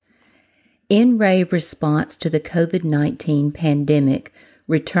NRA response to the COVID-19 pandemic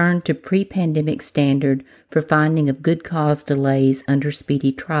returned to pre-pandemic standard for finding of good cause delays under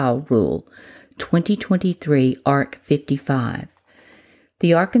Speedy Trial Rule, 2023 ARC 55.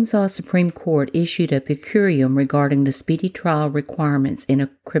 The Arkansas Supreme Court issued a per curiam regarding the speedy trial requirements in a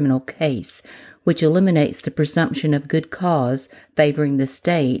criminal case, which eliminates the presumption of good cause favoring the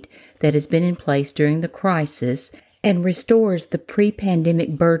state that has been in place during the crisis and restores the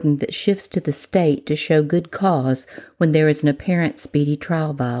pre-pandemic burden that shifts to the state to show good cause when there is an apparent speedy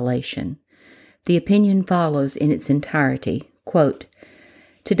trial violation. The opinion follows in its entirety. Quote,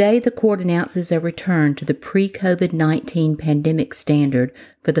 "Today, the court announces a return to the pre-COVID-19 pandemic standard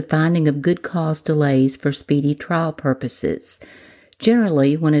for the finding of good cause delays for speedy trial purposes.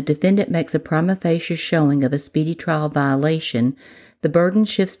 Generally, when a defendant makes a prima facie showing of a speedy trial violation, the burden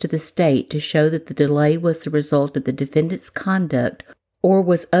shifts to the state to show that the delay was the result of the defendant's conduct or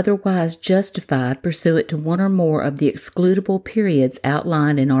was otherwise justified pursuant to one or more of the excludable periods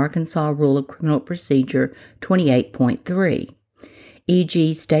outlined in Arkansas Rule of Criminal Procedure 28.3.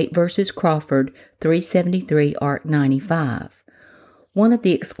 e.g. State v. Crawford 373 Art 95. One of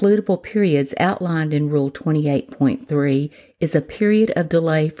the excludable periods outlined in Rule 28.3 is a period of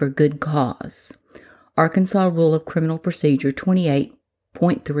delay for good cause. Arkansas Rule of Criminal Procedure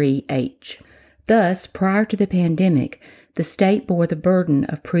 28.3H. Thus, prior to the pandemic, the state bore the burden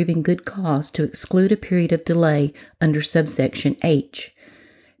of proving good cause to exclude a period of delay under subsection H.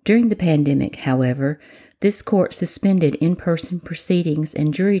 During the pandemic, however, this court suspended in-person proceedings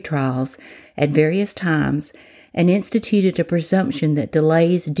and jury trials at various times and instituted a presumption that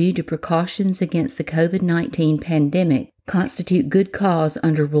delays due to precautions against the COVID-19 pandemic constitute good cause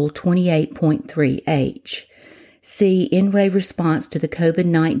under Rule 28.3H. See NRA response to the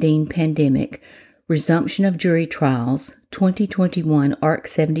COVID-19 pandemic, resumption of jury trials, 2021 ARC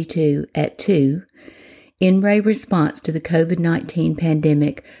 72 at 2, NRA response to the COVID-19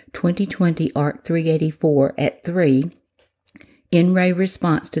 pandemic, 2020 ARC 384 at 3, NRA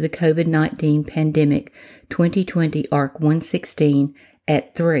response to the COVID-19 pandemic, 2020 ARC 116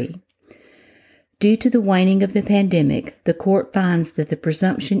 at 3. Due to the waning of the pandemic, the court finds that the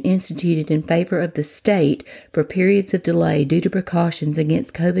presumption instituted in favor of the state for periods of delay due to precautions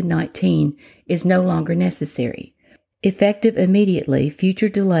against COVID-19 is no longer necessary. Effective immediately, future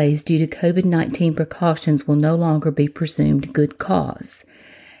delays due to COVID-19 precautions will no longer be presumed good cause.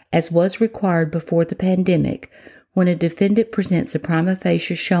 As was required before the pandemic, when a defendant presents a prima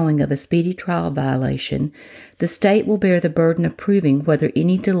facie showing of a speedy trial violation, the state will bear the burden of proving whether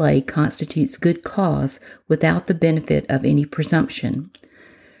any delay constitutes good cause without the benefit of any presumption.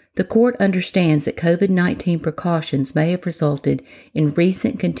 The court understands that COVID-19 precautions may have resulted in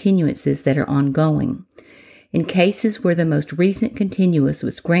recent continuances that are ongoing. In cases where the most recent continuance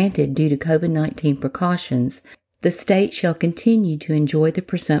was granted due to COVID-19 precautions, the state shall continue to enjoy the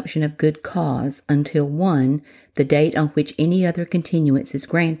presumption of good cause until 1. The date on which any other continuance is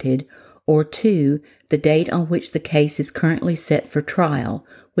granted, or 2. The date on which the case is currently set for trial,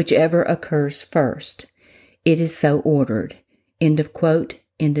 whichever occurs first. It is so ordered. End of quote,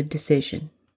 end of decision.